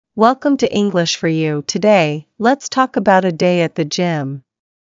Welcome to English for You. Today, let's talk about a day at the gym.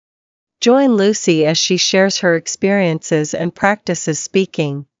 Join Lucy as she shares her experiences and practices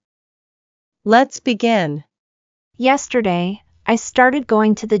speaking. Let's begin. Yesterday, I started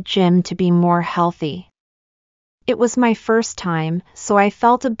going to the gym to be more healthy. It was my first time, so I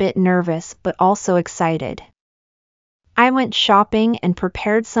felt a bit nervous but also excited. I went shopping and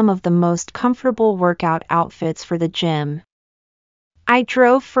prepared some of the most comfortable workout outfits for the gym. I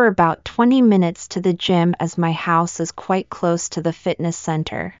drove for about 20 minutes to the gym as my house is quite close to the fitness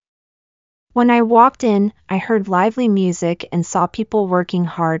center. When I walked in, I heard lively music and saw people working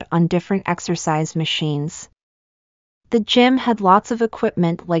hard on different exercise machines. The gym had lots of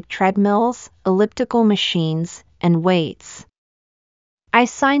equipment like treadmills, elliptical machines, and weights. I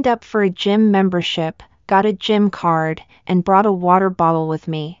signed up for a gym membership, got a gym card, and brought a water bottle with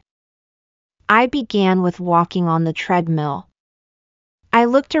me. I began with walking on the treadmill. I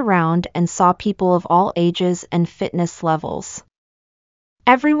looked around and saw people of all ages and fitness levels.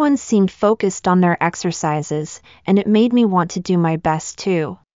 Everyone seemed focused on their exercises, and it made me want to do my best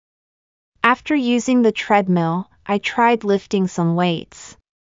too. After using the treadmill, I tried lifting some weights.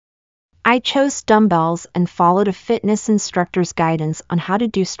 I chose dumbbells and followed a fitness instructor's guidance on how to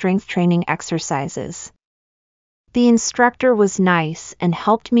do strength training exercises. The instructor was nice and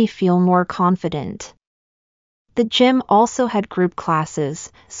helped me feel more confident. The gym also had group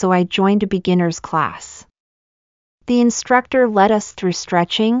classes, so I joined a beginner's class. The instructor led us through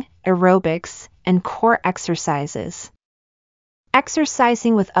stretching, aerobics, and core exercises.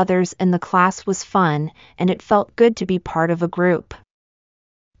 Exercising with others in the class was fun, and it felt good to be part of a group.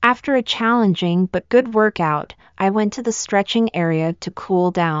 After a challenging but good workout, I went to the stretching area to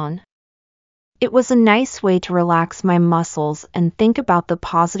cool down. It was a nice way to relax my muscles and think about the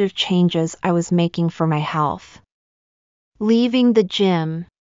positive changes I was making for my health. Leaving the gym,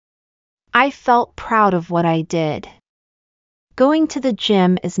 I felt proud of what I did. Going to the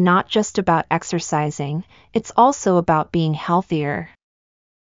gym is not just about exercising, it's also about being healthier.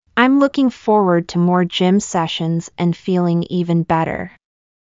 I'm looking forward to more gym sessions and feeling even better.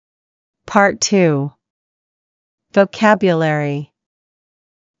 Part 2. Vocabulary.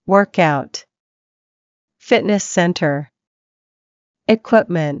 Workout. Fitness center.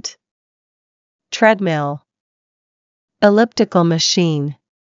 Equipment. Treadmill. Elliptical machine.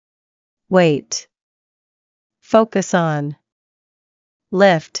 Weight. Focus on.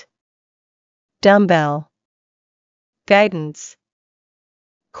 Lift. Dumbbell. Guidance.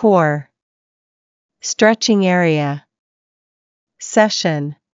 Core. Stretching area.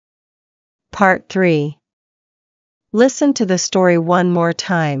 Session. Part 3. Listen to the story one more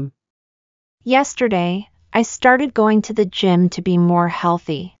time. Yesterday, I started going to the gym to be more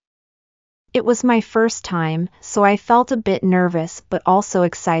healthy. It was my first time, so I felt a bit nervous but also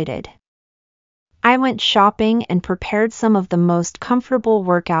excited. I went shopping and prepared some of the most comfortable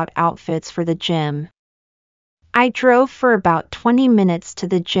workout outfits for the gym. I drove for about 20 minutes to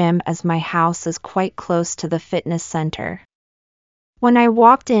the gym as my house is quite close to the fitness center. When I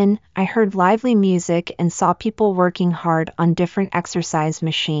walked in, I heard lively music and saw people working hard on different exercise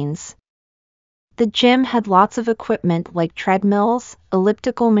machines. The gym had lots of equipment like treadmills,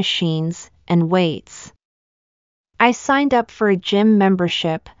 elliptical machines, and weights. I signed up for a gym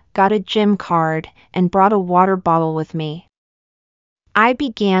membership, got a gym card, and brought a water bottle with me. I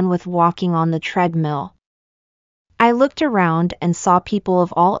began with walking on the treadmill. I looked around and saw people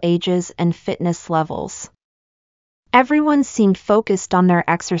of all ages and fitness levels. Everyone seemed focused on their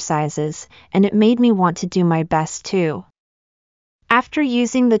exercises, and it made me want to do my best too. After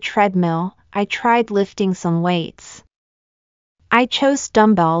using the treadmill, I tried lifting some weights. I chose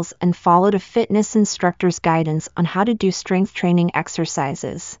dumbbells and followed a fitness instructor's guidance on how to do strength training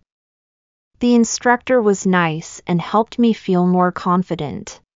exercises. The instructor was nice and helped me feel more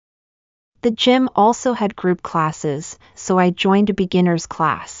confident. The gym also had group classes, so I joined a beginner's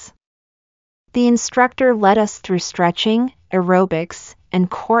class. The instructor led us through stretching, aerobics, and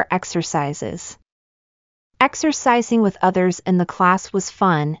core exercises. Exercising with others in the class was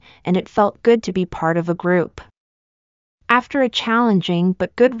fun, and it felt good to be part of a group. After a challenging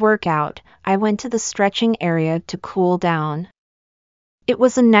but good workout, I went to the stretching area to cool down. It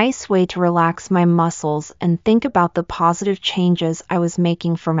was a nice way to relax my muscles and think about the positive changes I was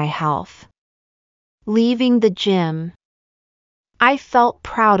making for my health. Leaving the gym, I felt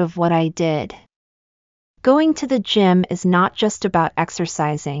proud of what I did. Going to the gym is not just about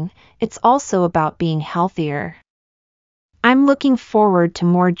exercising, it's also about being healthier. I'm looking forward to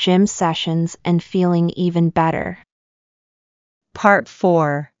more gym sessions and feeling even better. Part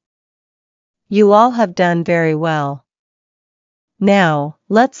 4. You all have done very well. Now,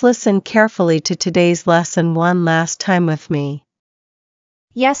 let's listen carefully to today's lesson one last time with me.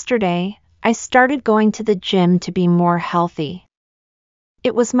 Yesterday, I started going to the gym to be more healthy.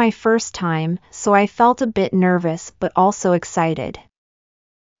 It was my first time, so I felt a bit nervous but also excited.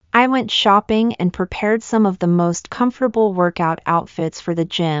 I went shopping and prepared some of the most comfortable workout outfits for the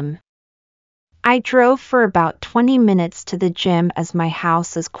gym. I drove for about 20 minutes to the gym as my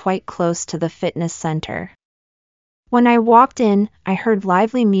house is quite close to the fitness center. When I walked in, I heard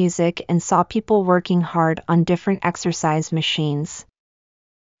lively music and saw people working hard on different exercise machines.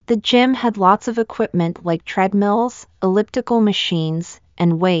 The gym had lots of equipment like treadmills, elliptical machines,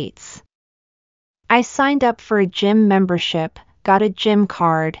 and weights. I signed up for a gym membership, got a gym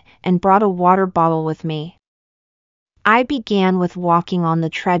card, and brought a water bottle with me. I began with walking on the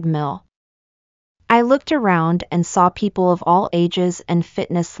treadmill. I looked around and saw people of all ages and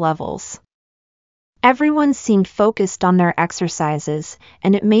fitness levels. Everyone seemed focused on their exercises,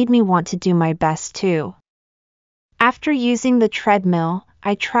 and it made me want to do my best too. After using the treadmill,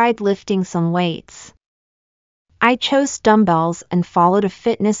 I tried lifting some weights. I chose dumbbells and followed a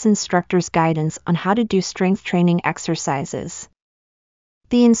fitness instructor's guidance on how to do strength training exercises.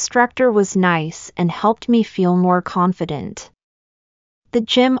 The instructor was nice and helped me feel more confident. The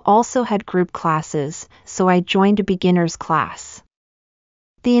gym also had group classes, so I joined a beginner's class.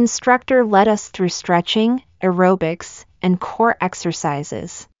 The instructor led us through stretching, aerobics, and core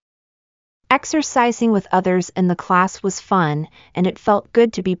exercises. Exercising with others in the class was fun, and it felt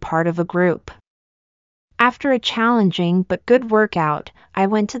good to be part of a group. After a challenging but good workout, I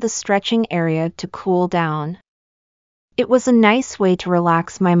went to the stretching area to cool down. It was a nice way to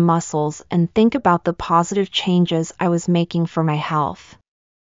relax my muscles and think about the positive changes I was making for my health.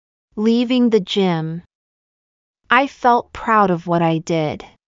 Leaving the gym, I felt proud of what I did.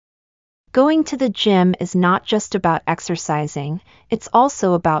 Going to the gym is not just about exercising, it's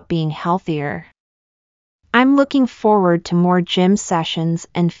also about being healthier. I'm looking forward to more gym sessions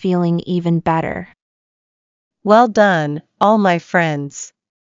and feeling even better. Well done, all my friends.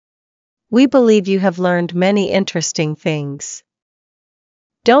 We believe you have learned many interesting things.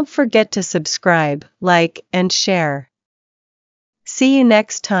 Don't forget to subscribe, like, and share. See you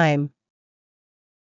next time.